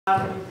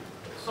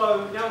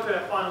So now we've got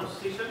our final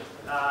session,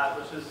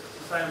 which is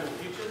Sustainable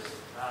Futures.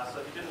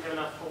 So if you didn't have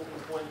enough talking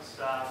points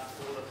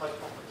for the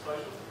post-conference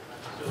social,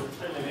 you'll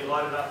certainly be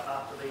lighted up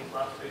after these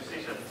last two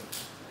sessions.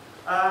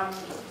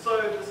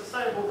 So the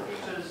Sustainable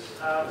Futures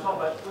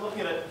topic, we're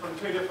looking at it from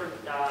two different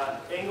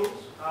angles.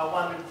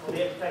 One from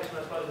the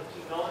application, I suppose, of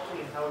technology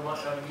and how we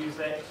might be able to use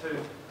that to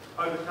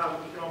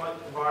overcome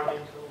economic,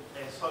 environmental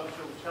and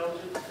social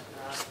challenges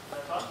at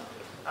that time.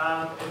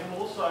 And then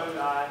we'll also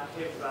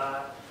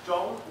have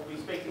John will be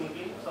speaking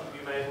again. Some of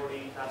you may have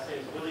already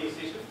seen his earlier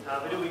session,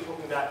 but he'll be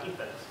talking about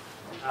ethics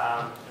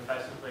and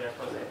basically, I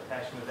suppose, the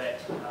application of that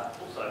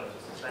also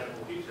to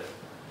sustainable future.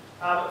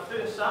 But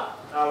first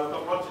up, we've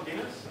got Roger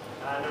Dennis.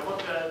 Now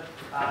Roger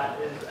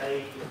is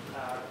a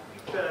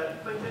future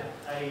thinker,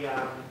 and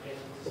a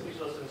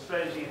specialist in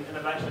strategy and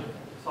innovation,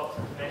 consults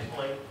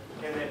internationally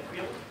in that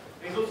field.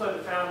 He's also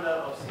the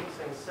founder of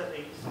Sensing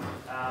Cities,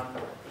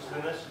 which is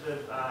an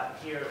initiative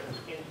here in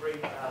Canterbury in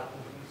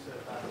the use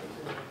of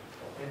sensing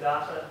and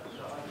data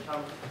to overcome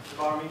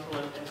environmental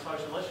and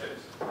social issues.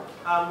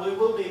 We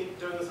will be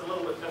doing this a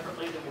little bit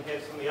differently than we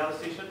have some of the other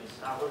sessions.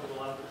 We're going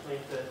to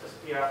unfortunately to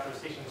disappear after a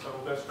session, so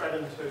we'll go straight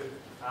into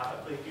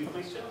hopefully a few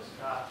questions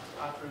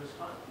after his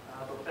time.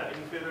 But without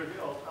any further ado,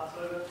 I'll pass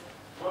it over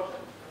to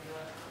Roger.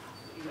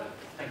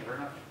 Thank you very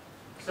much.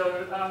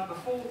 So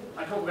before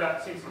I talk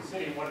about Sensing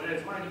City and what it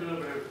is, I want to give you a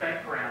little bit of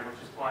background, which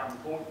is quite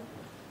important.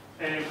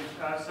 And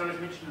so as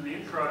mentioned in the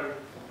intro,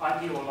 I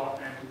deal a lot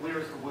in where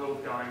is the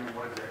world going and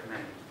what does that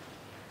mean.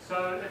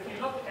 So if you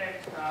look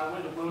at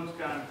where the world's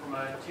going from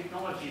a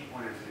technology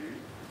point of view,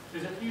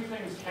 there's a few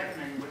things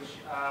happening which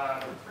are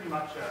pretty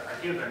much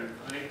a given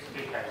for the next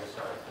decade or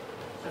so.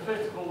 So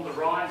first of all, the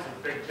rise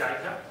of big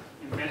data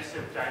in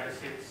massive data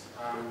sets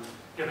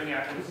giving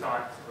out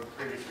insights that were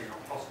previously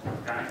not possible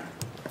to gain.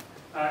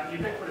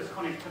 Ubiquitous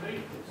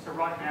connectivity, so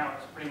right now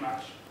it's pretty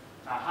much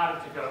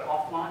harder to go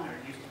offline than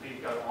it used to be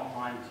to go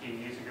online 10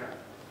 years ago.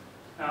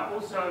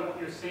 Also what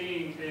you're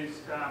seeing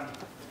is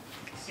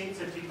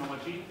sensor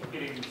technology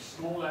getting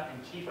smaller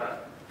and cheaper,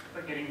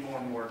 but getting more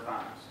and more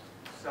advanced.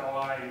 So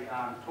I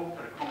talked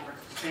at a conference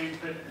in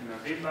Stanford in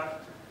November,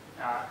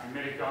 and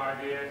met a guy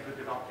there who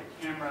developed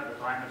a camera, the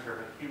diameter of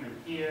a human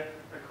ear,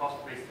 that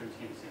cost less than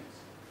 10 cents.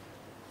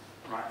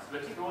 Right, so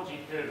the technology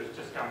curve is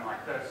just going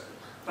like this.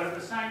 But at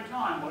the same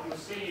time, what you're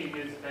seeing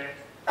is that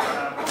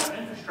on the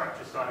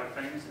infrastructure side of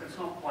things, it's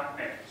not quite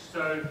matched.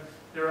 So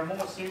there are more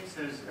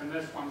sensors in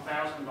this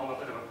 $1,000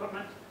 bit of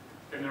equipment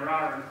than there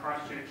are in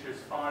Christchurch's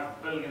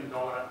 $5 billion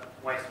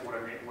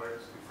wastewater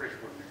networks and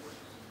freshwater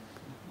networks.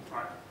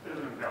 Right, bit of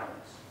an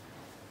imbalance.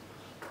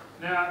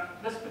 Now,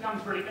 this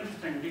becomes really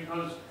interesting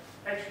because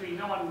actually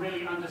no one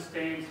really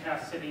understands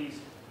how cities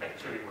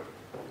actually work,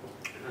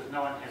 because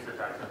no one has the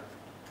data.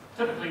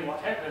 Typically what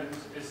happens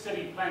is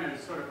city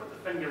planners sort of put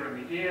the finger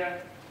in the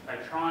air, they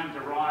try and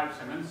derive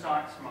some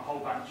insights from a whole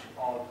bunch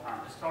of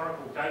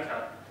historical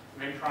data,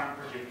 and then try and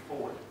project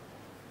forward.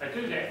 They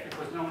do that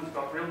because no one's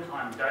got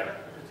real-time data,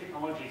 because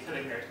technology is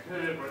hitting that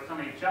curve where it's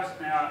only just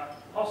now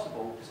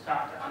possible to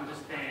start to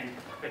understand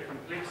the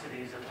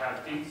complexities of how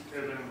dense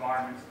urban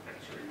environments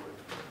actually work.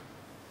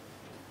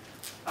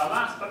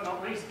 Last but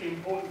not least, the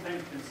important thing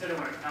to consider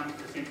when it comes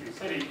to Sensing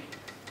City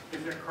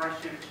is that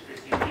Christchurch is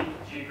unique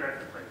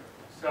geographically.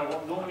 So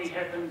what normally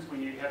happens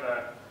when you have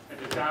a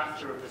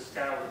disaster of the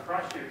scale that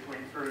Christchurch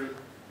went through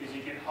is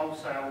you get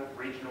wholesale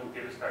regional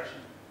devastation.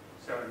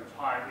 So an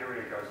entire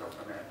area goes off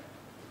the map.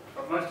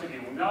 But most of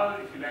you will know,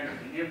 if you land at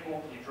the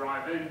airport, you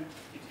drive in,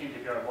 you tend to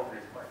go, what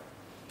way?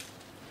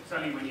 It's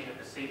only when you hit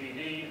the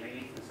CBD and the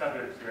eastern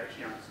suburbs you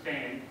actually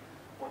understand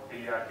what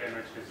the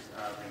damage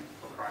has been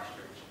for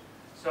Christchurch.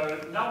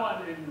 So no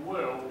one in the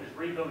world is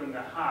rebuilding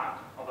the heart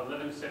of a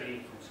living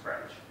city from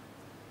scratch.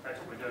 That's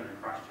what we're doing in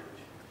Christchurch.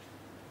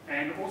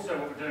 And also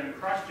what we're doing in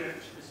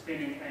Christchurch is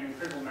spending an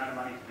incredible amount of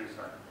money to do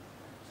so.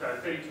 So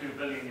 32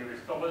 billion US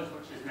dollars,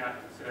 which is now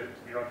considered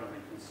to be relatively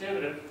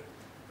conservative,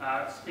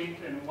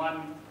 spent in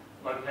one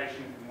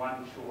location in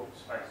one short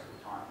space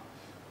of time.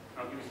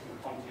 I'll give you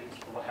some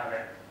context for how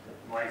that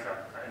weighs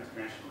up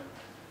internationally.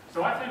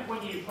 So I think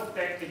when you put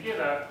that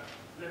together,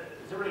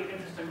 it's a really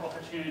interesting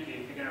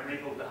opportunity if you're going to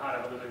rebuild the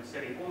heart of a living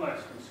city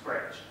almost from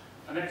scratch.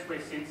 And that's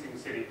where Sensing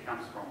City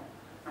comes from.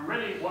 And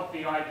really what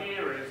the idea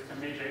is to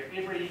measure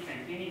every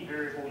and any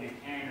variable you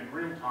can in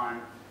real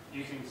time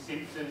using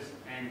sensors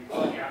and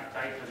pulling out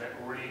data that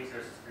already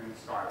exists in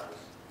silos.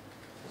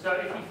 So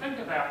if you think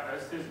about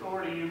this, there's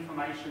already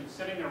information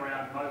sitting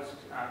around most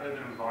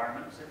urban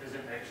environments that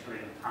isn't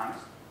actually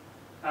harnessed.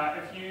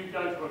 If you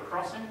go to a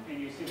crossing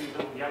and you see these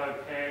little yellow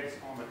pads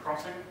on the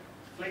crossing,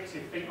 flex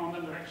your feet on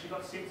them, they've actually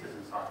got sensors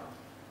inside them.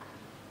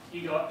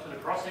 You go up to the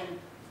crossing,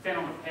 stand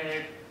on the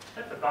pad,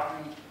 hit the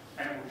button,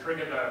 and it will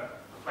trigger the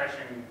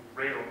flashing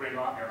red or green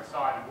light on the other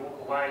side and walk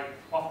away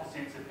off the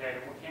sensor pad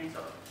and will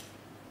cancel it.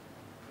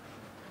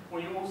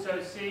 What you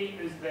also see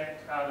is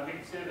that the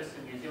Met Service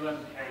in New Zealand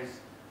has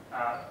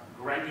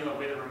granular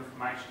weather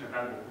information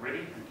available already.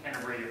 In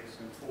Canterbury it's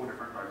in 4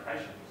 different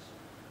locations.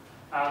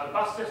 The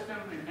bus system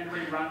in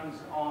Canterbury runs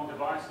on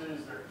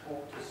devices that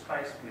talk to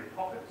space from your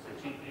pocket, so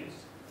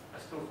GPS. I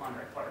still find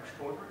that quite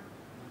extraordinary.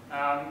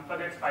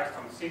 But that's based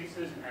on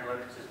sensors and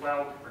analytics as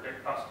well to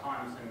predict bus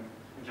times in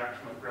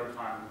conjunction with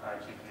real-time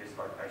GPS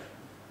location.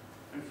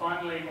 And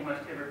finally,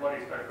 almost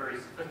everybody's got a very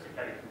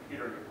sophisticated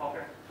computer in their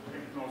pocket that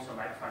you can also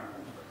make phone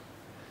calls with.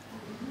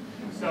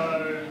 So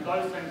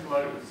those things are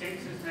loaded with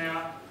sensors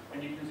now,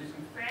 and you can do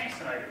some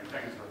fascinating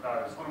things with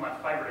those. One of my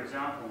favourite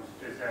examples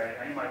is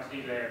an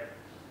MIT lab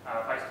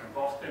based in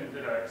Boston,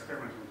 did an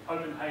experiment in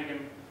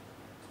Copenhagen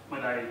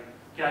where they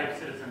gave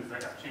citizens the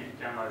opportunity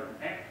to download an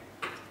app,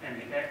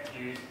 and the app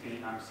used the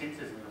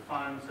sensors in the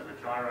phone, so the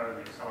gyro,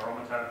 the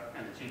accelerometer,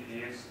 and the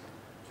GPS,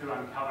 to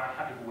uncover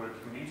how people were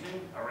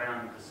commuting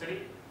around the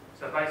city.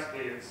 So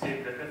basically it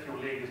said that if your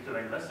leg is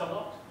doing this a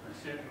lot, in a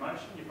certain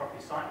motion, you're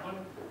probably cycling.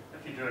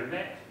 If you're doing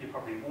that, you're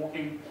probably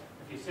walking.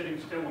 If you're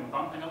sitting still and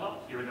bumping a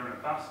lot, you're either in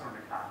a bus or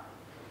in a car.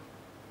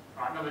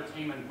 Right, another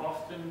team in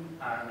Boston,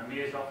 in the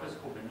Mayor's office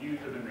called the New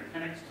Urban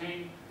Mechanics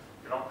team,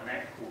 developed an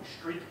app called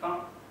Street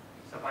Bump.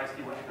 So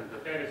basically what happens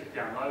with that is you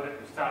download it,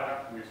 you start it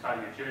up and you're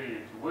starting your journey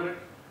into work.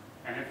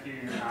 And if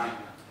you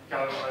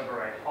go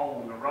over a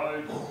hole in the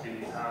road,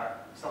 the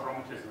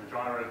accelerometers and the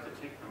gyros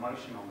detect the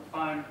motion on the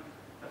phone.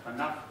 If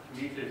enough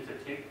commuters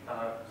detect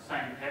the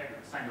same pattern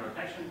at the same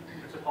location,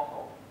 it's a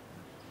pothole.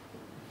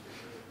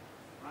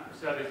 Right?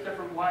 So there's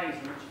different ways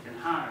in which you can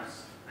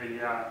harness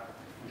the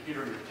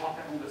computer in your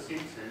pocket, all the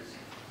sensors,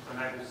 to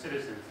enable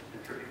citizens to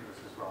contribute to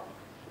this as well.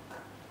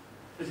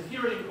 There's a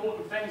few really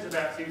important things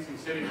about Sensing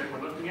City that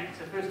we're looking at.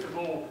 So first of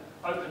all,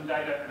 open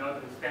data and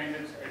open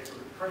standards are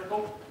absolutely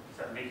critical,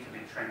 so it needs to be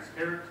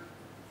transparent.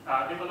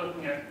 Then we're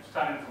looking at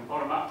starting from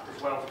bottom up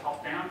as well as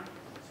top down.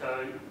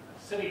 So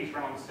cities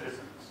run on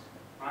citizens,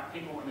 right?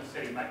 People in the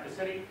city make the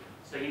city,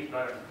 so you need to be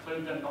able to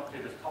include them, not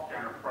do this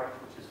top-down approach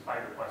which is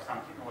favoured by some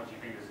technology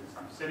vendors in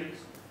some cities.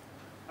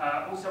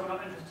 Also, we're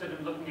not interested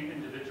in looking at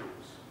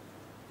individuals.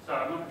 So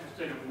I'm not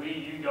interested in where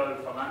you go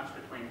for lunch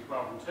between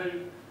 12 and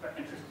 2, but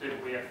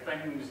interested where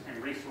things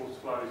and resource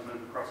flows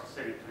move across the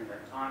city between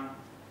that time.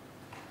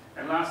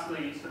 And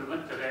lastly, sort of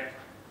linked to that,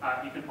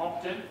 you can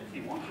opt in if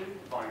you want to,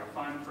 by your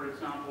phone, for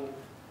example.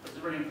 There's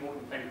a really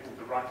important thing called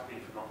the right to be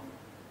forgotten.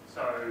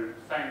 So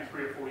say in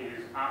 3 or 4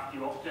 years after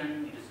you opt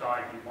in, you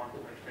decide you want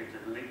actually to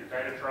delete the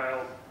data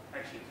trail,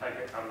 actually take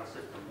it out of the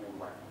system all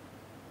the way.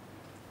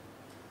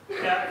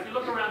 Now, if you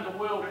look around the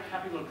world at how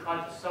people have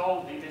tried to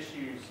solve the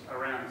issues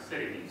around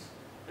cities,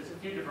 there's a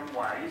few different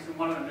ways, and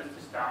one of them is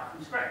to start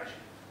from scratch.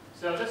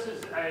 So this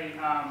is a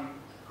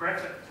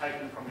graphic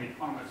taken from The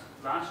Economist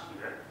last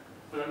year,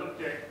 where they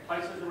looked at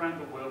places around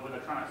the world where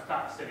they're trying to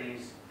start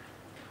cities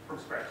from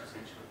scratch,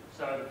 essentially.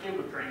 So the Field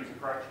of Dreams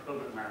approach,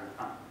 build it and they will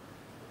come.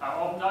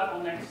 Of note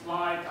on that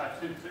slide are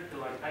two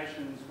particular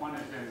locations. One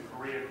is in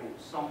Korea called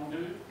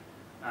Songdo,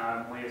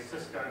 where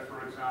Cisco,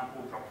 for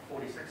example, dropped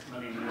 $46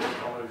 million in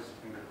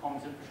the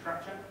comms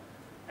infrastructure,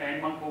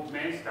 and one called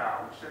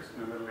Masdar, which sits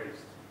in the Middle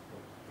East.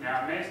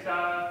 Now,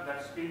 Masdar,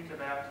 they've spent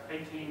about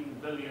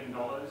 $18 billion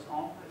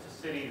on. It's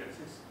a city that's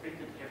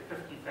expected to have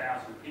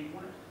 50,000 people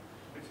in it.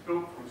 It's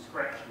built from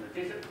scratch in the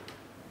desert,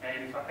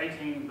 and for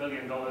 $18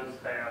 billion,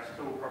 they are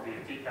still probably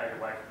a decade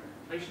away from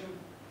completion.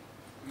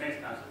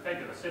 Masdar is a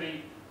fabulous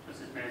city. This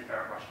is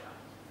Masdar, Russia.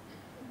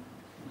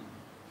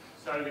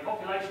 So the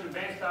population of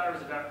Masdar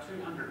is about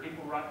 200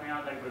 people right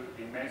now. They work at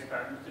the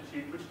Masdar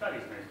Institute, which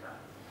studies Masdar.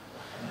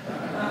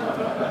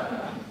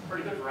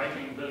 Pretty good for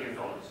 $18 billion.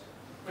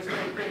 We're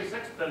spending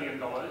 $36 billion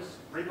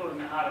rebuilding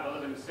the heart of a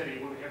living city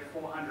where we have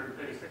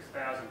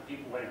 436,000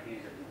 people waiting to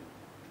use it.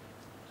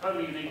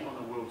 Totally unique on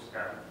the world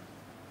scale.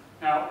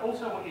 Now,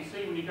 also what you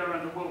see when you go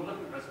around the world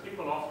looking at this,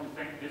 people often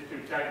think just do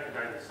data for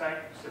data's sake,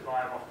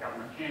 survive off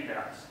government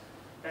handouts.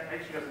 That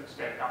actually doesn't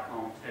stack up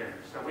long term.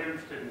 So we're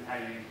interested in how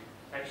you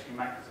actually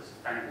make this a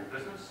sustainable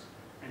business.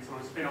 And so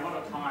we spend a lot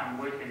of time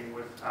working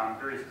with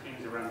various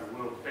teams around the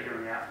world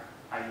figuring out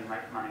how you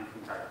make money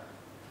from data.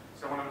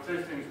 So one of the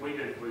first things we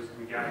did was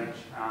engage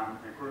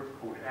a group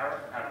called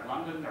Arup out of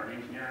London. They're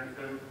an engineering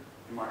firm.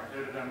 You might have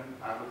heard of them.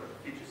 Look at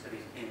the Future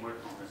Cities team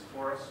working on this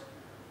for us.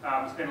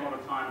 Spend a lot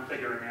of time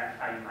figuring out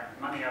how you make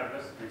money out of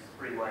this. There's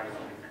 3 ways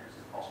that we think this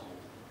is possible.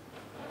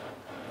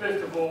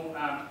 First of all,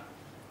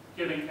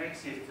 giving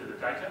access to the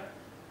data.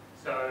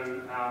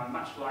 So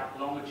much like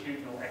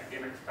longitudinal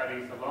academic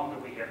studies, the longer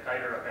we have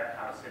data about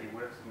how a city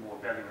works, the more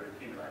value it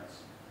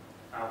accumulates.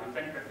 We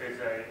think that there's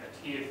a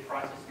tiered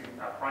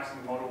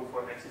pricing model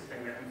for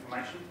accessing that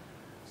information.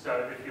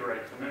 So if you're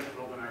a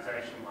commercial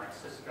organisation like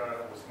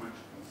Cisco or some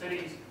interesting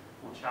cities,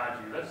 we'll charge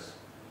you this.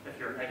 If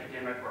you're an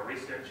academic or a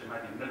researcher,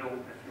 maybe middle.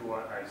 If you're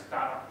a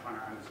startup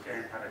trying to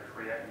understand how to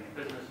create a new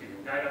business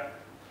using data,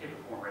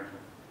 typical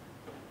rental.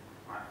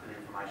 Right, for the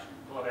information.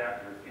 Pull it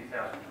out, do a few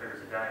thousand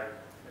queries a day.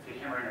 If you're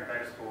hammering a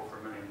data store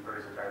for 1 million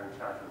queries a day, we'll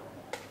charge you a lot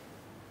more.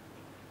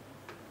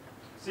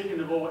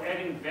 Second of all,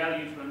 adding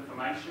value to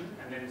information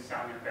and then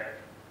selling it back.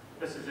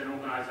 This is an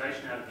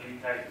organisation out of the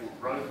UK called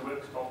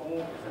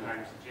roadworks.org, as the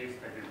name suggests.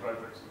 They do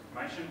roadworks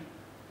information.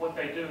 What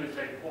they do is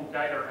they pull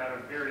data out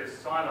of various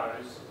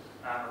silos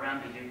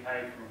around the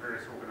UK from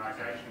various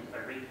organisations. They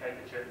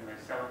repackage it and they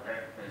sell it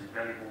back as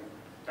valuable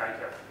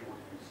data for people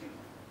to consume.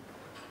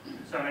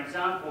 So an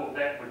example of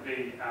that would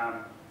be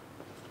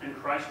in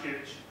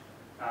Christchurch,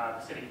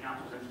 the City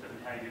Council's interested in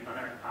how you do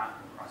dynamic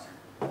parking pricing.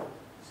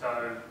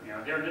 So,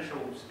 their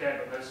initial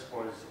stab at this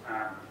was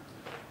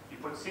you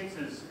put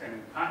sensors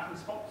in parking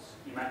spots,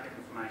 you make that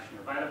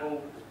information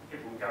available,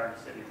 people can go in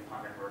the city and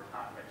find out where a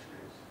park actually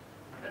is.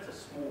 And that's a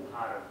small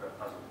part of the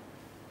puzzle.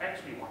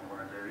 Actually, what you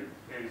want to do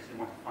is you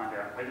want to find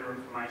out weather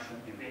information,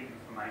 event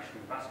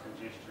information, bus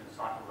congestion,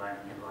 cycle lane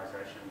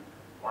utilisation,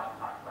 bike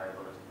park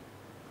availability.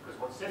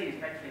 Because what cities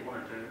actually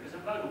want to do is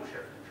a modal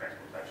shift in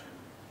transportation.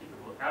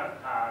 People out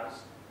of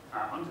cars,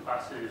 onto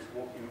buses,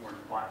 walking or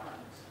into bike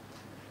lanes.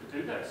 To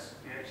do this,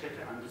 you actually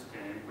have to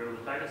understand where all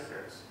the data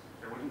sits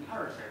that would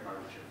encourage that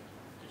modal shift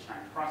to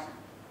change pricing.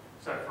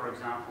 So for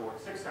example,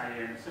 at 6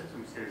 AM, the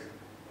system says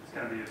it's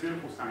going to be a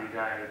beautiful sunny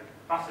day,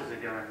 buses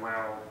are going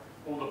well,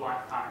 all the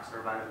bike parks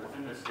are available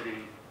in the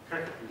city,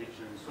 traffic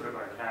conditions sort of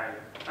okay,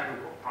 maybe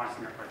we'll put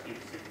pricing up by 10%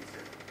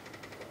 instead.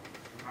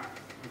 Right?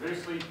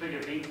 Conversely, big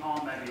event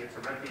time, maybe it's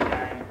a rugby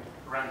game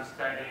around the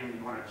stadium,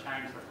 you want to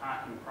change the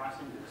parking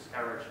pricing to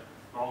discourage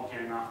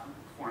getting up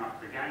before and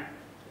after the game.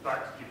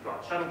 But you've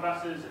got shuttle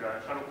buses that are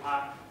at shuttle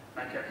park,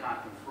 make that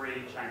parking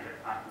free, change that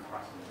parking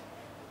pricing.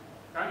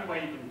 The only way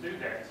you can do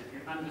that is if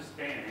you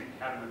understand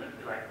how to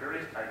manipulate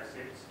various data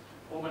sets,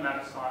 pull them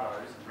out of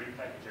silos and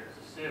repackage it as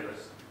a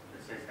service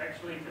that says,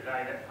 actually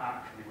today that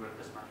park should be worth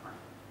this much money.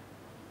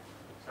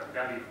 So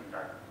value from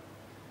data.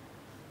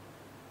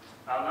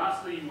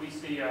 Lastly, we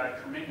see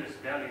tremendous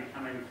value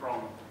coming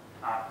from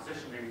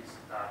positioning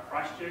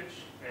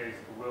Christchurch as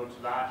the world's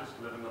largest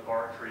living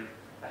laboratory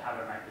for how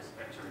to make this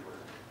actually work.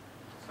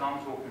 So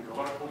I'm talking to a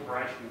lot of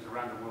corporations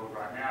around the world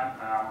right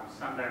now. On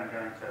Sunday I'm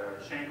going to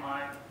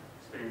Shanghai,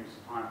 spending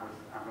some time with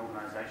an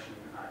organisation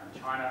in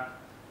China.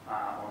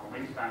 On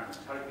Wednesday I'm in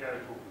Tokyo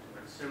talking to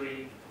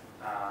Mitsui.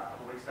 A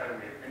couple of weeks later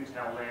we have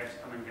Intel Labs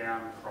coming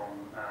down from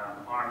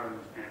Ireland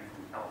and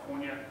from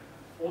California.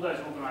 All those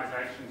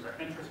organisations are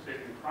interested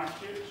in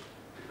Christchurch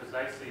because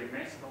they see a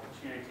massive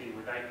opportunity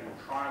where they can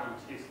trial and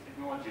test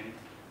technology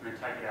and then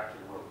take it out to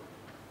the world.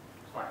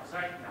 It's like I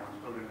say, no one's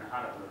building the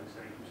heart of a living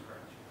city from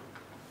scratch.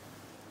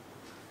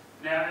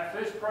 Now, our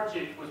first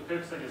project was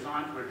purposely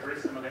designed to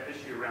address some of that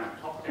issue around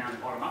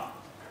top-down, bottom-up,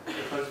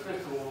 because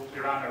first of all,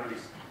 there are no really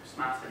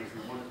smart cities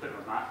in the world. It's a bit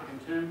of a marketing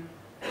term.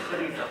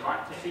 Cities that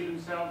like to see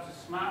themselves as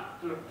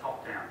smart do it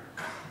top-down.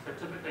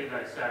 So typically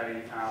they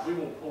say, we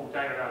will pull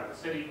data out of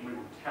the city and we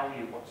will tell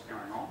you what's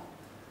going on.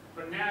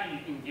 But now you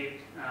can get,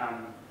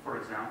 for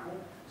example,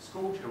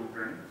 school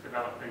children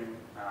developing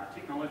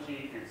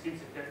technology and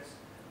sensor kits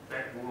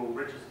that will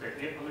register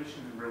air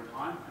pollution in real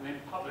time and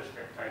then publish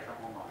that data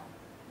online.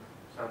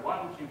 So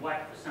why don't you wait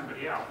for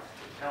somebody else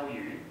to tell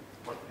you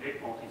what the air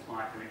quality is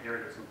like in an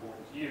area that's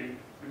important to you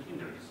when you can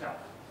do it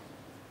yourself?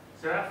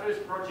 So our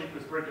first project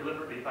was very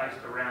deliberately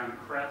based around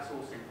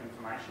crowdsourcing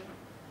information.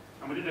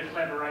 And we did a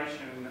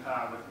collaboration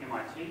with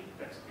MIT,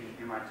 that's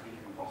the MIT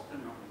in Boston,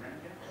 not in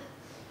America.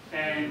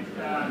 And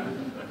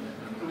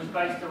it was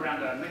based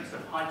around a mix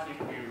of high-tech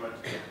and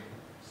low-tech.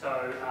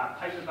 So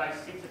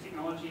paper-based sensor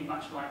technology,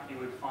 much like you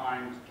would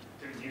find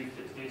used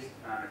to test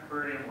an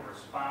aquarium or a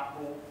spa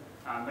pool,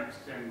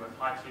 mixed in with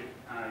high-tech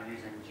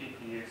using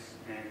GPS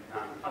and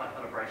color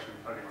calibration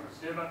coding on a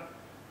server.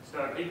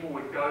 So people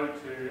would go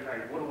to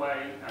a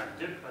waterway,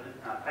 dip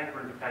a paper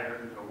indicator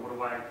into a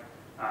waterway,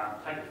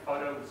 take a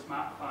photo with a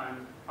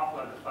smartphone,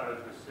 upload the photo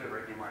to a server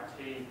at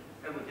MIT.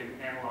 It would then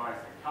analyse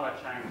the colour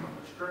change from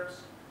the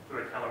strips, do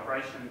a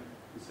calibration,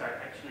 and say,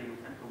 actually, we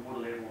think the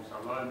water levels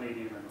are low,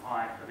 medium, and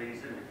high for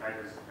these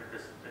indicators at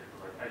this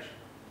particular location.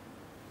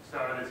 So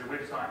there's a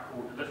website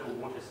called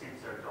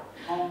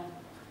littlewatersensor.com,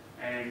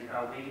 and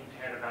we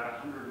had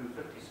about 150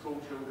 school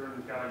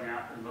children going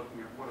out and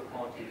looking at water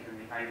quality in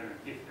the Avon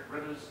and Heathcote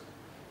rivers.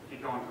 If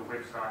you go onto the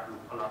website,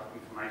 you'll pull up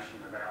information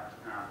about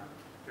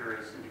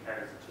various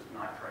indicators such as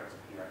nitrates,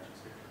 pH,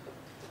 etc.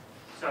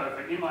 So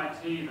for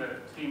MIT, the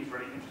team's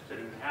really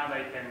interested in how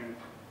they can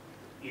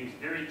use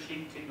very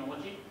cheap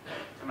technology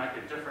to make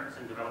a difference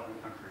in developing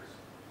countries.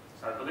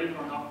 So believe it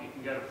or not, you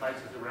can go to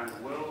places around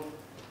the world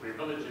where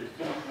villagers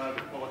do not know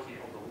the quality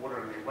of the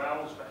water in their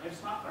wells, but have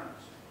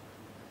smartphones.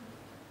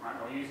 Right?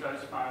 They'll use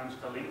those phones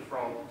to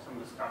leapfrog some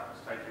of the stuff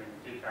that's taken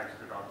decades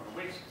to develop in the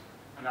West,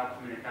 and they'll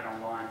communicate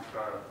online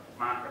through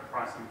market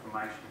price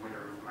information,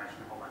 weather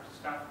information, a whole bunch of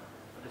stuff,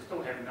 but they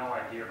still have no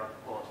idea about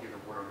the quality of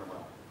the water in the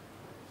well.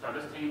 So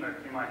this team at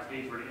MIT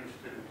is really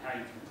interested in how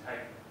you can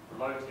take the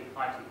low-tech,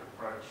 high-tech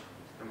approach,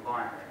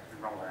 combine that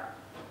and roll out.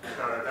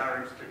 So they're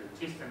interested in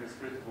testing this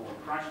first of all in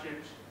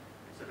Christchurch.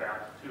 It's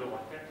about a $2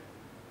 kit.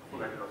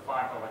 Or they do a $5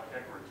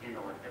 kit or a $10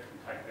 kit and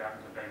take it out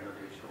into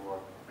Bangladesh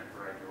or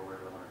Nicaragua or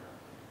wherever they want to go.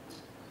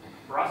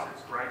 For us,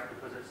 it's great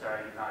because it's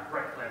a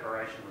great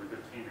collaboration with a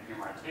good team at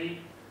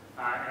MIT,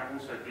 and it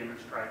also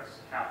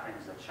demonstrates how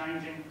things are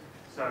changing.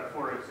 So,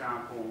 for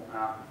example,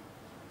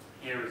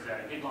 here is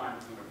a headline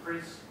from the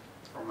press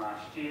from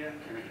last year,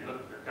 and if you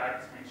look at the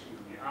dates mentioned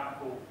in the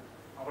article,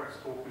 what it's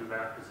talking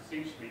about is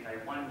essentially a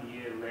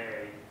 1-year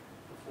lag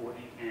before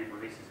ECAM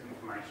releases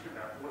information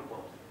about water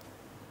quality.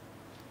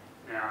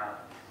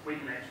 Now, we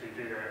can actually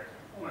do that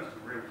almost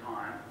in real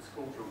time with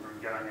school children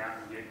going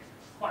out and get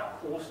quite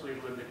coarse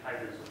level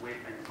indicators of where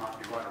things might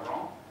be right or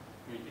wrong.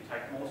 And you can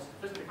take more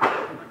sophisticated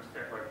elements to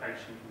that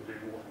location and do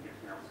more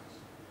in-depth analysis.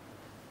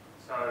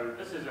 So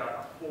this is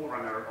a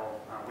forerunner of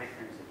where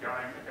things are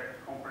going. At that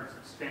conference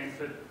at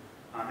Stanford,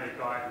 I met a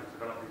guy who was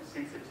developing a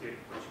sensor tech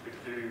which could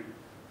do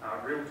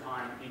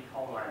real-time E.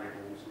 coli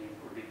levels, and it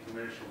would be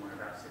commercial in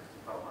about 6 to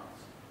 12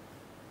 months.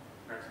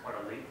 That's quite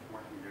a leap from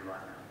what you can do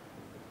right now.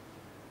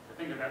 So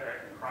think about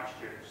that in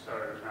Christchurch. So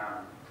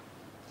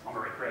I'm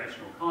a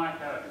recreational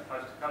kayaker,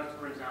 coast to coast,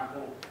 for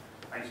example.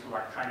 I used to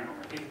like training on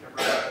the Hector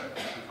River,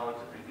 and told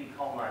that the E.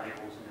 coli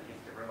levels in the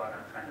Hector River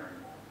don't train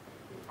anymore.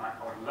 Right?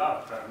 I would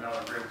love to know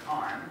in real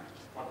time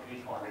what the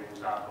E. coli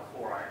levels are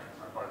before I actually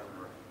put my boat in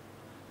the river.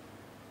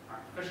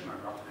 Right?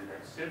 Fishermen love to do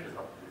that, surfers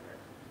love to do that.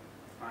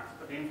 Right?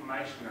 But the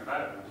information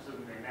available just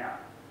isn't there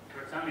now. So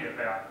it's only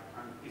about,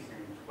 I'm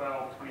guessing,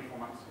 12, 24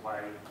 months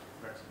away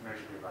that's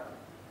commercially available.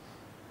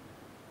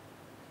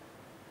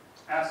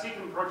 Our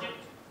second project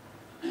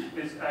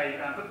is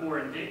a bit more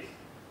in depth,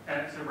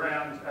 and it's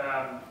around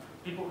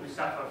people who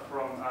suffer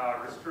from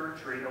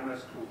respiratory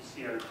illness called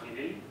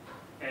COPD.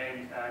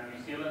 And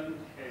New Zealand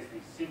has the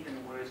second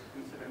worst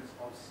incidence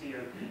of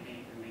COPD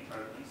in the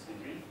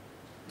OECD.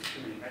 There's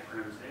too many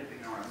acronyms there, but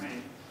you know what I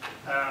mean.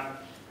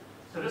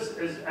 So this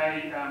is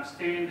a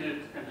standard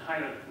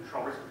inhaler to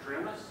control respiratory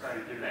illness, so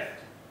you do that,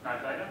 no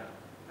data.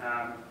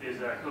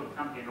 There's a little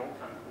company in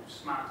Auckland called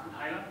Smart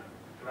Inhaler,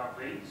 developed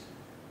these,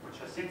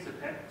 which are sensor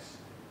packs,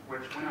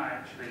 which when I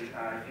actually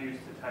use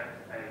to take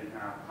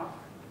a puff,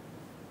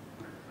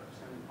 when it flips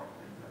in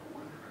properly, that'll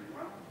work really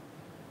well.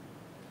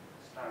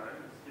 So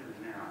it's here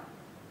now.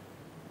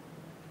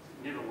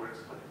 It never works,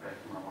 click it back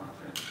when I want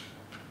it to.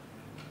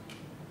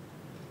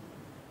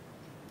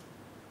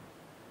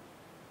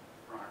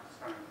 Right,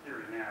 so in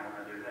theory now when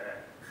I do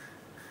that,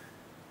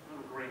 a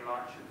little green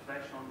light should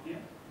flash on here,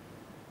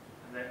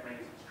 and that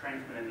means it's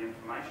transmitting the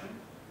information.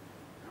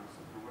 Now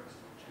something works,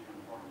 still check on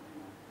the bottom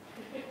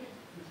here.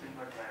 Things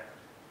like that.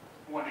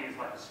 One is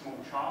like a small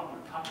child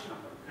with a puppy, and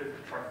I've got a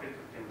perfect trifecta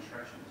of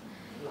demonstrations.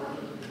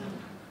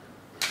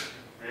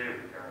 There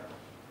we go.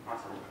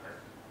 Nice little clip.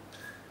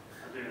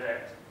 I do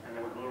that, and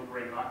then with a little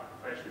green light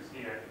flashes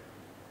here.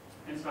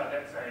 Inside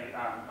that's a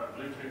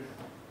Bluetooth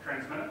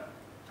transmitter,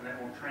 and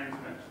that will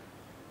transmit,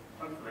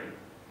 hopefully,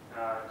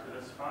 to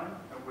this phone.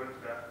 It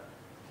worked about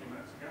 10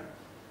 minutes ago.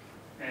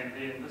 And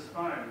then this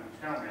phone will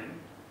tell me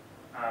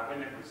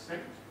when it was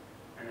synced,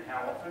 and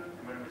how often,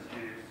 and when it was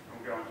used, and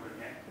we'll go into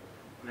an app.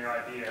 And the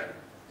idea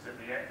is that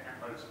the app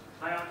uploads to the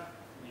cloud,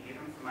 and you get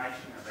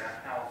information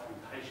about how often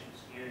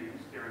patients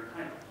use their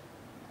inhaler.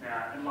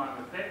 Now, in line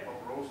with that, what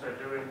we're also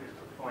doing is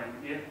deploying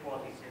air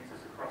quality sensors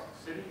across the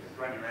city. The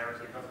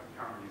granularity doesn't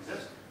currently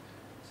exist.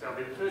 So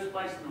it'll be the first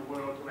place in the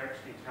world to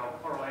actually tell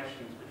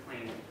correlations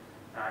between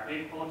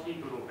air quality,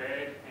 good or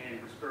bad,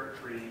 and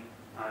respiratory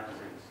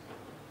disease.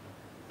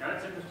 Now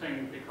that's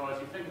interesting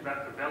because you think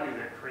about the value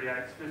that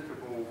creates, first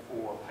of all,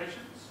 for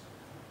patients.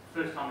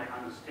 First time they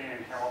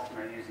understand how often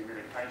they're using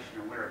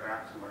medication and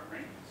whereabouts and what it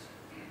means.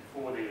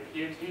 For their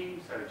care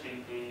team, so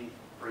GP,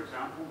 for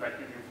example, they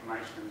get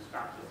information and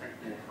start to think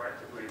more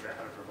proactively about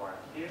how to provide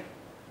care.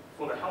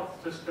 For the health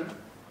system,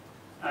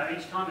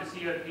 each time a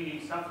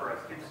COPD sufferer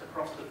steps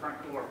across the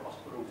front door of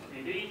hospital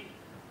PD,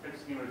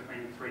 it's anywhere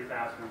between $3,000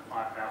 and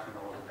 $5,000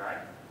 a day.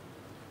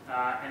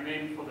 And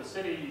then for the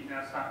city, you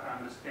now start to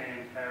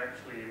understand how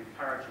actually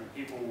encouraging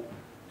people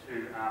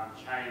to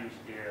change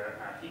their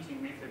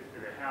heating method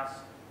for their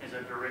house has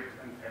a direct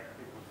impact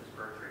on people's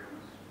respiratory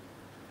illness.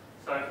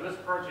 So for this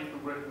project,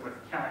 we're working with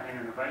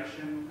Callahan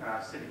Innovation,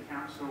 City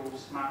Council,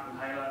 Smart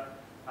Inhaler,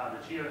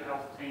 the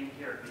GeoHealth team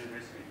here at the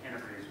University of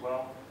Canterbury as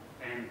well,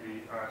 and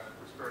the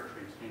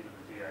respiratory team at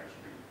the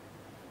DHB.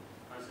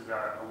 This is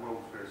a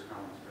world first no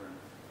one's doing.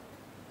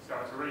 So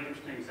it's a really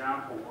interesting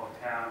example of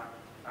how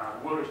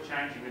the world is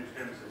changing in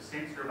terms of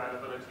sensor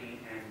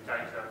availability and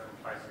data from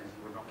places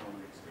you would not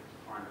normally expect to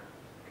find it.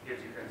 It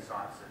gives you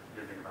insights that you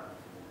didn't think about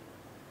before.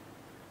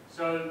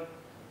 So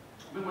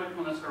we've been working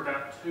on this for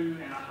about 2.5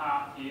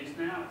 years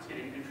now. It's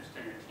getting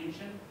interesting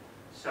attention.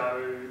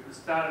 So the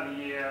start of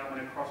the year, I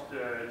went across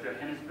to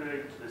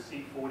Johannesburg to the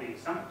C40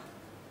 summit.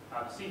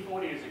 The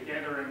C40 is a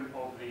gathering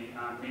of the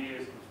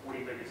mayors of the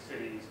 40 biggest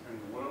cities in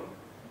the world.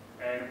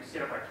 And it was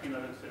set up by Ken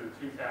Livingstone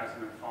in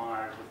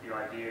 2005 with the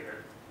idea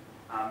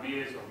that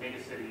mayors of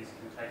megacities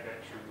can take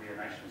action where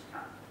nations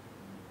can't.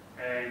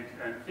 And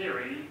in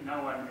theory,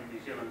 no one in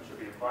New Zealand should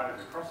be invited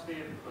across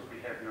there because we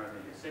have no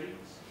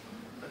megacities.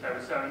 But they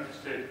were so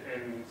interested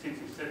in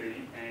sensing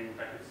city, and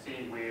they could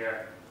see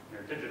where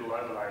digital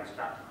overlays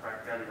start to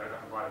create value, they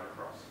got invited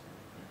across.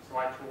 So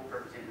I talked to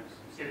representatives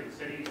from 7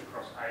 cities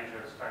across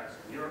Asia, States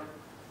and Europe,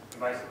 and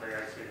basically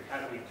I said,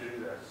 how do we do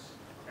this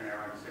in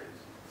our own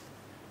cities?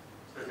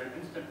 So there's an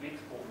instant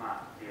export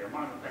market here, and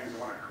one of the things I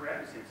want to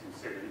create in Sensing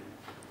City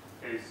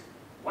is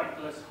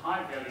weightless,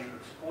 high-value,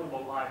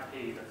 exportable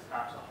IP that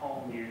starts a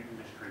whole new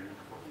industry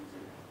for New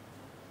Zealand.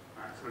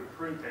 So we've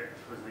proved that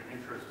because of the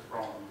interest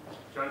from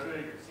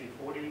Joburg at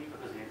C40,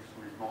 because of the interest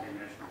from these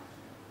multinationals.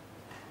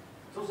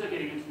 It's also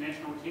getting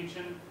international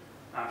attention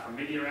from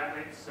media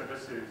outlets. So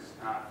this is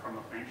from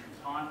the Financial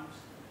Times,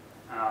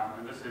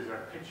 and this is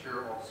a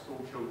picture of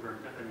school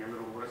children dipping a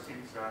little water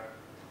sensor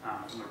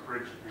from a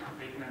bridge in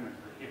Pakenham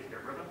into the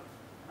Hefker River,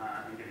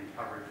 and getting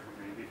coverage from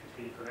the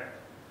FT for that.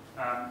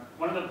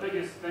 One of the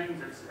biggest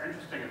things that's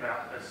interesting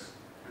about this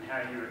and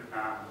how you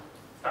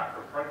start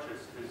to approach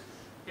this is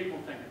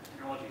people think that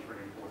technology is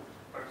really important,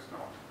 but it's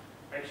not.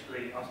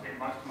 Actually, I've spent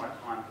most of my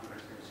time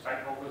convincing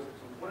stakeholders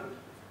it's important,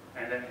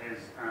 and that has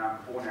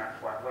borne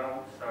out quite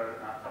well. So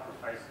a couple of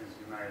faces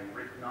you may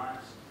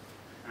recognise,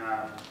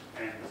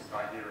 and this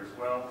guy here as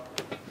well.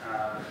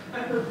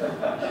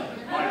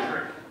 My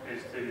trick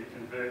is to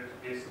convert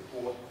their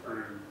support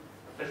through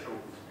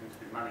officials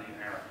into money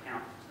in our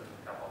account to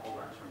pick up a whole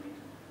bunch of meetings.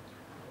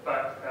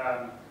 But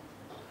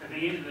at the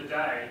end of the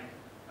day,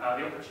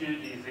 the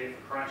opportunity is there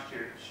for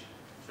Christchurch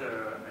to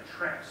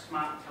attract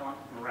smart talent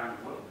from around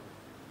the world.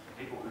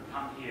 People who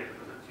come here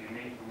because it's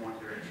unique and want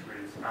to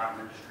actually start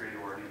an industry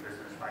or a new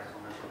business based on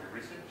this sort of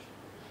research.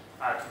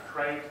 To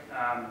create,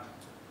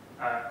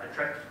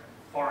 attract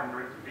foreign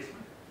direct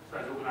investment. So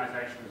those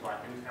organisations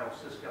like Intel,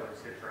 Cisco,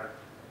 etc.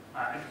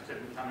 are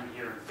interested in coming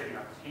here and setting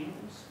up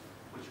teams,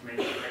 which means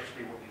that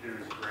actually what you do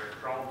is you create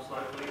jobs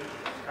locally,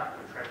 you start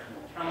to attract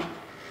more talent,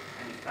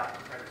 and you start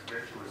to create this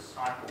virtuous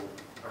cycle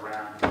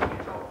around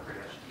new job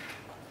creation.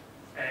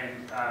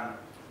 And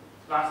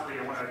lastly,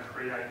 I want to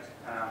create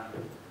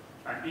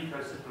an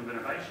ecosystem of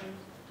innovation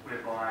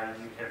whereby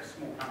you have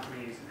small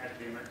companies and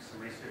academics and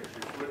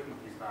researchers working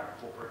with these large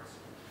corporates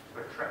to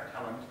attract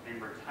talent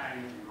and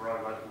retain and grow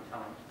local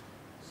talent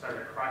so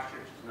that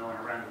Christchurch is known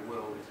around the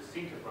world as a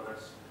centre for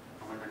this.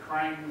 And when the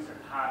cranes and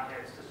hard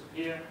hats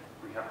disappear,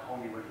 we have a whole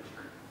new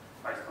industry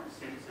based on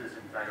sensors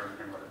and data and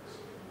analytics.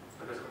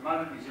 Because at the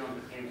moment New Zealand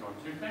depends on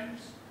two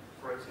things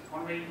for its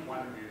economy.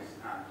 One is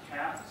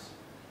cows,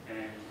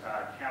 and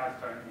cows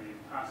don't need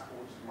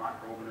passports,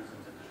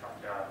 microorganisms that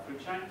disrupt our food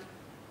chain.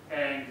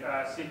 And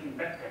seeking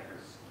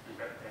backpackers, and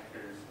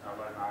backpackers are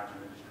low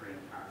margin industry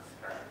and can't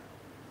scale.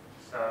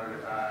 So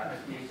if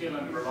New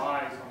Zealand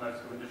relies on those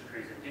two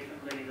industries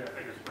indefinitely, the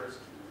biggest risk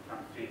is to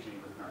become Fiji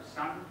with no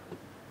sun.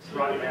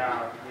 Right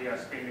now we are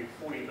spending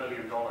 $40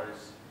 billion down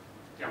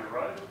the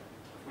road.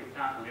 If we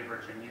can't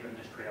leverage a new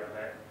industry out of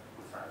that,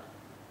 we fail.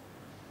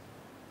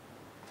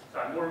 So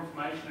more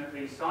information at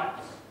these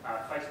sites.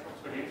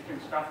 Facebook's got interesting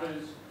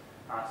stuffers.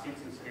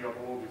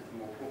 SensingCity.org is the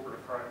more corporate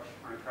approach.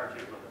 I encourage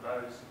you to look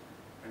at those.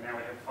 And now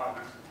we have 5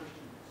 minutes of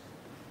questions.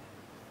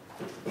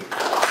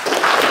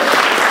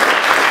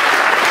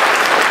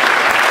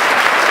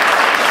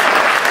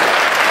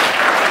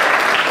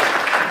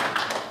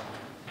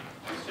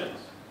 Questions?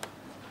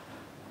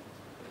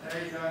 How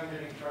are you going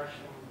getting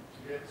traction to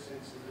get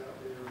sensors out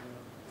there in the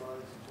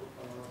roads and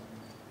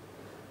footpaths?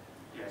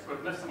 Yes,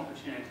 we've missed some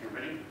opportunity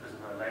already because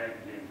of the lag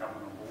in getting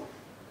government on board.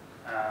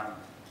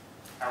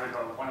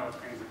 However, one of the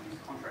things that he's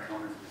contracting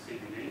on is the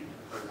CBD,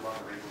 because a lot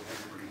of the people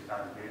haven't really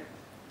started there.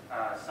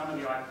 Some of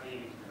the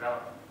IP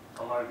developed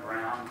below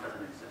ground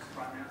doesn't exist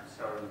right now.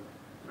 So,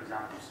 for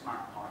example,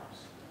 smart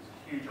pipes. There's a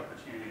huge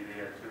opportunity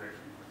there to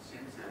actually put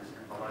sensors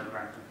in below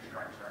ground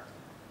infrastructure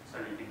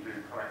so you can do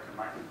proactive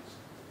maintenance.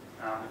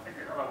 I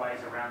think there's other ways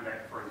around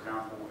that. For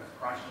example, if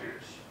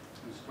Christchurch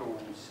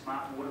installs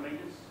smart water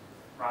meters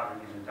rather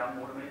than using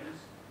dumb water meters,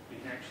 you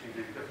can actually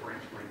do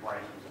differential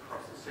equations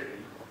across the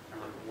city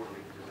and look at water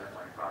leakages that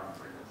way rather than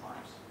putting the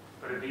pipes.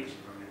 But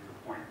eventually we'll get to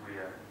the point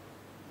where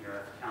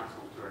if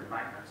councils doing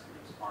maintenance in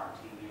the next 5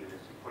 to 10 years,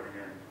 you're putting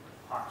in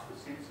pipes with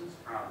sensors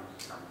rather than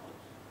just dumb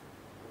holes.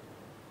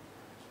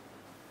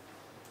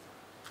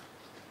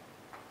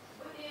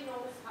 With the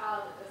enormous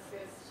power that this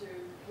gives to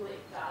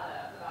collect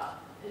data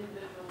about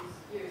individuals'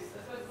 use,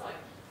 I suppose it's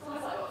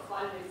almost like what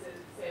Slider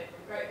said,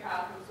 from great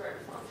power comes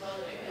great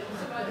responsibility. And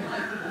also about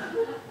like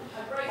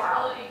a great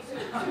ability to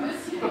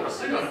misuse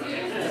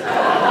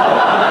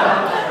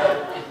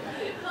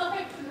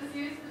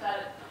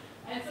that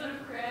and sort of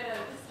create a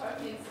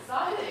dystopian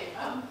society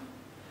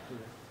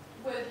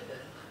with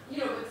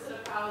sort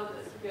of power that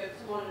this would give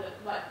to monitor,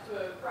 like to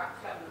a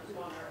corrupt government to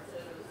monitor its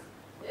citizens.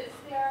 Is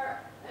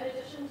there, in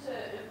addition to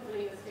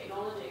implementing this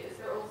technology, is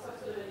there also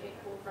sort of an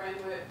ethical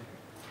framework,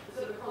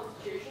 sort of a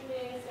constitution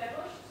being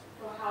established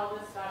for how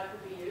this data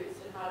could be used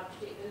and how to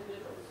protect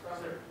individuals from?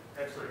 So,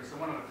 absolutely. So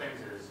one of the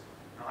things is,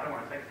 I don't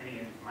want to take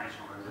any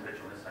information on an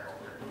individual as they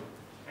offer it.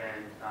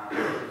 And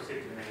they've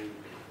said to me,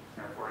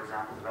 for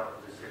example,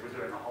 developers have said, we're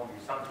doing a whole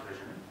new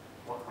subdivision.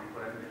 What can we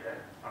put in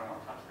there? I don't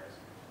want to touch this.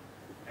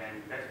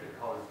 And that's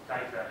because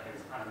data has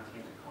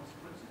unintended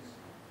consequences.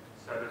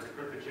 So there's a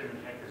group of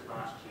German hackers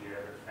last year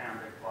that found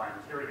that by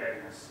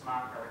interrogating a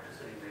smart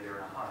electricity meter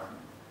in a home,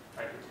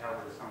 they could tell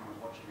whether someone was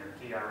watching a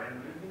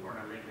DRM movie or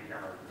an illegally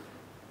downloaded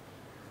movie.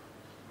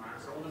 Right?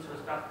 So all this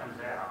sort of stuff comes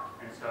out,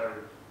 and so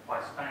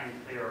by staying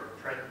clear of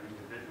tracking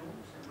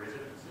individuals and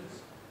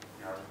residences,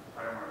 I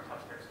don't want to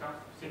touch that stuff.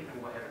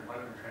 Secondly, we'll have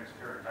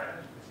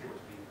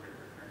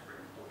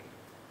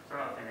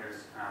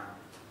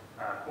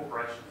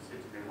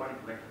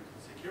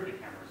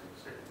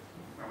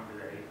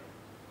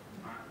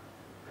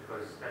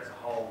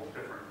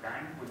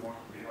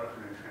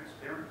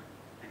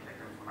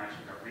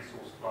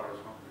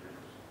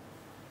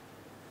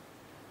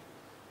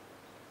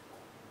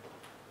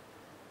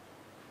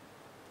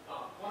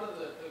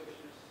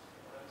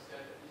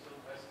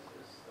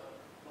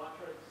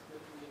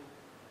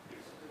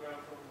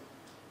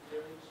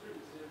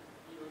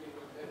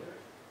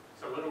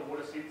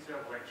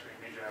sensor will actually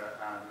measure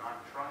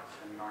nitrites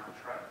and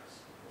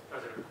nitrates.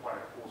 Those are at quite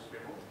a coarse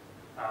level.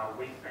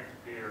 We think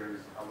there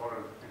is a lot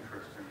of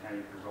interest in how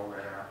you can roll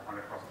that out right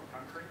across the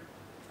country.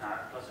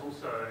 Plus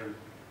also,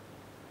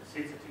 the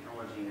sensor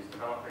technology is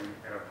developing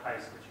at a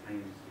pace which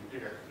means you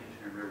get that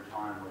detection in real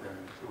time within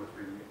 2 or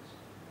 3 years.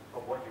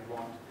 But what you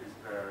want is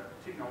the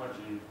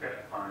technology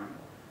backbone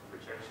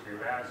which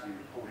actually allows you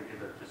to pull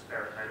together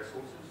disparate data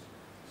sources.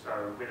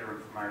 So weather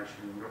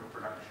information, milk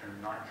production,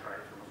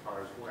 nitrate,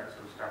 all that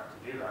sort of stuff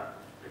together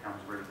becomes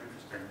really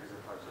interesting as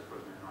opposed to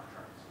putting in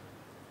nitrates.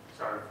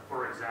 So,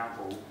 for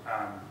example,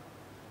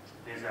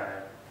 there's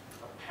a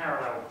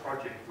parallel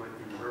project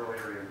working in the rural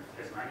area of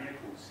Tasmania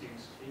called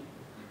SenseT,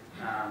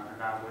 and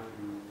they're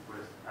working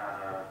with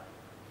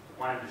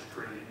one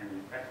industry in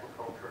the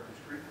aquaculture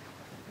industry.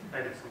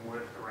 They did some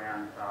work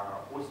around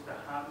oyster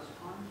harvest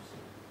times,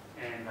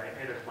 and they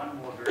added one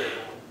more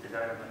variable to the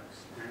data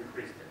mix to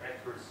increase the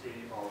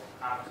accuracy of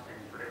harvesting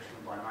production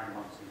by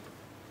 91%.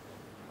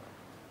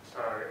 So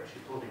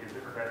actually pulling in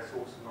different data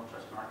sources, not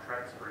just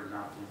nitrates, for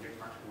example, you get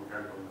much more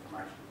valuable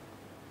information.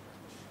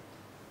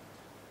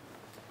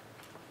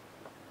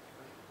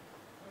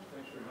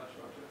 Thanks very much,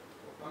 Roger.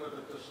 One of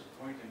the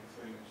disappointing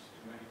things to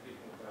many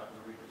people about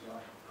the redesign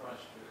of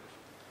Christchurch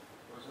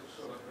was its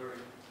sort of very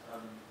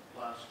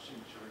last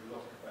century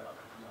look about,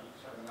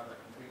 let's have another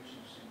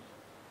convention centre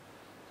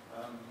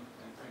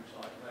and things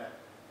like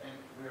that. And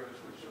whereas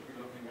we should be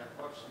looking at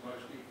what's the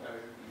most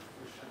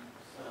eco-efficient,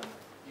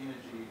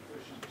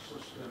 energy-efficient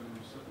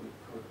systems that we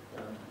could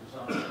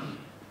design,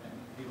 and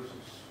here was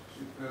a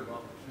superb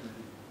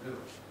opportunity to do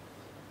it.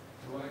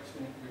 To what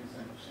extent do you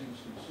think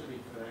Sensing City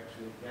could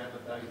actually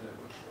gather data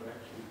which would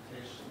actually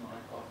test some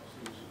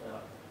hypotheses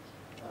about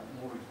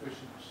more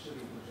efficient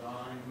city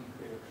design,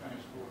 better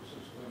transport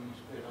systems,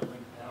 better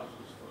linked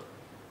houses for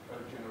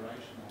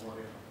cogeneration or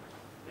whatever?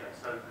 Yeah,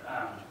 so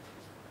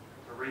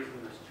the reason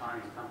this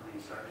Chinese company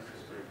is so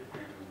interested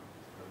in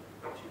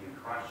adopting in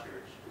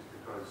Christchurch is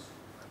because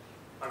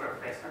I've got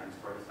a fascinating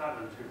story. They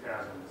started in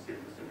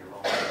 2007, this took me a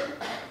long time.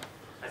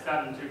 They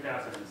started in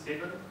 2007.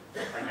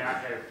 They now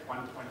have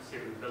 $1.7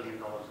 billion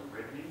in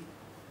revenue.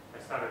 They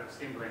started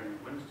assembling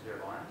wind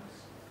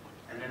turbines,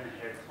 and then they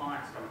had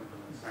clients coming to them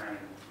and saying,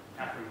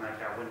 how can we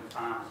make our wind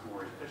farms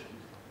more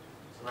efficient?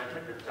 So they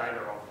took the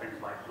data of things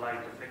like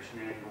blade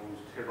deflection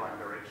angles, turbine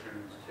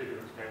directions,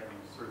 turbulence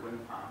patterns through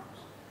wind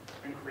farms,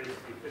 increased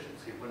the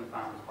efficiency of wind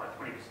farms by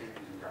 20%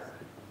 using data.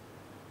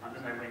 And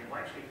then they went,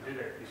 well, actually, to do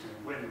that using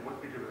wind, what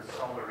do we do with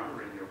solar and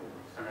other renewables?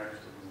 So they're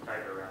interested in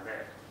data around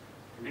that.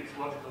 The next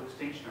logical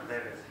extension of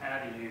that is how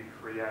do you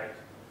create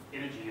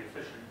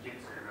energy-efficient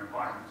density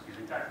environments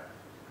using data?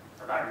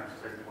 So they're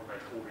interested in what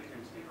they call the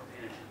Internet of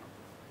Energy.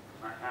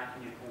 Like how can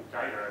you pull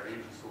data of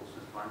energy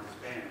sources to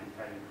understand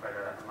how you create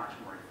a much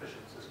more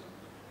efficient system?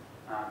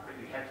 But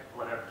you have to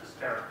pull out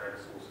disparate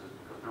data sources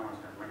because no one's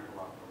going to link a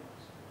lot of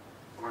those.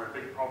 So one of the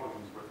big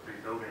problems with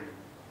rebuilding,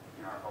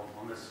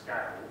 on this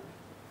scale,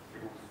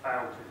 people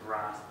fail to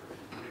grasp the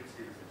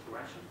complexity of the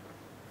situation,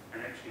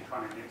 and actually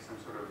trying to get some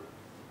sort of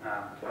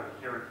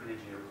coherent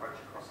energy approach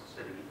across the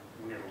city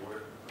will never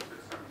work because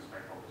there's so many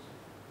stakeholders.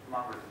 It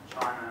might work in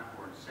China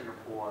or in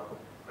Singapore,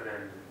 but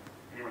in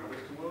anywhere in the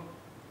Western world,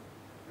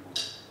 it will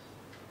work.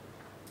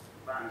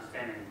 But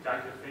understanding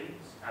data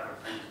feeds out of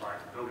things like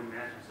building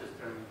management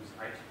systems,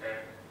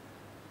 HVAC,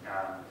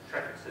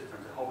 traffic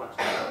systems, a whole bunch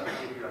of stuff will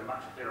give you a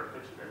much clearer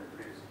picture than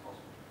previously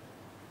possible.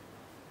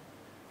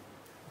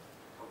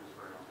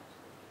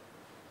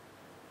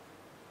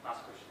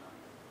 Last question.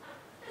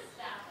 This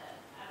data,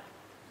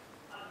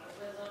 I'm a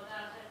whiz on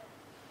data,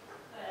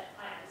 but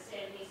I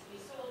understand needs to be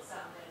stored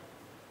somewhere.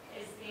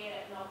 Is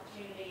there an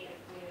opportunity if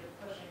we're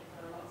pushing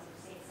for lots of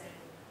sensing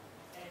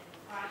in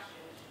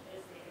Christchurch?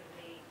 Is there going to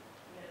be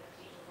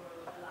potential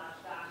for a large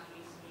data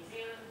use in New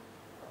Zealand?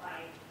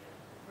 Like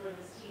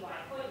rumours TY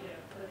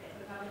could it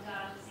become a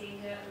data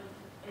centre?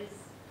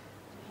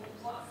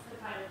 What's the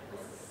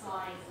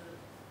size of?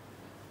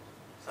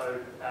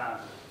 So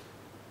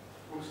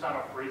we'll start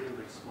off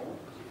reasonably small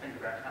because you think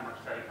about how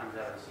much data comes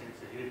out of the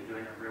sensor here to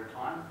doing it in real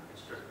time.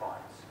 It's just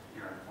bytes,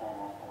 on,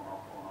 off, on,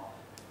 off, on, off.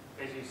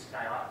 As you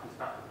scale up and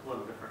start to pull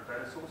in different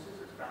data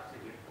sources, it starts to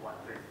get quite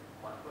big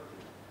quite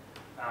quickly.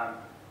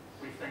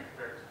 We think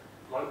that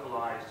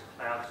localized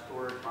cloud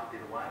storage might be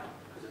the way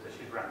because of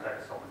issues around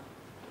data sovereignty.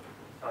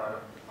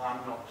 So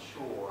I'm not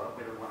sure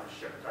whether we want to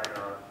ship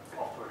data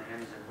off to an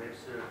Amazon Web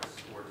Service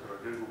or to a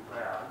Google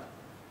Cloud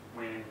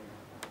when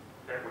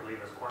that would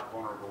leave us quite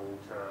vulnerable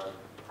to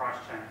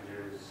price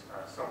changes,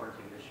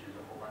 sovereignty issues,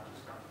 a whole bunch of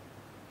stuff.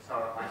 So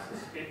I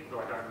suspect, though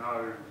I don't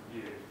know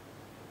yet,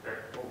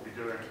 that what we'll be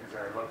doing is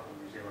a local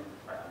New Zealand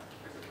cloud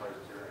as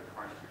opposed to a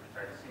Christchurch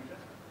data centre.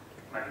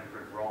 Maybe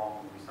proved wrong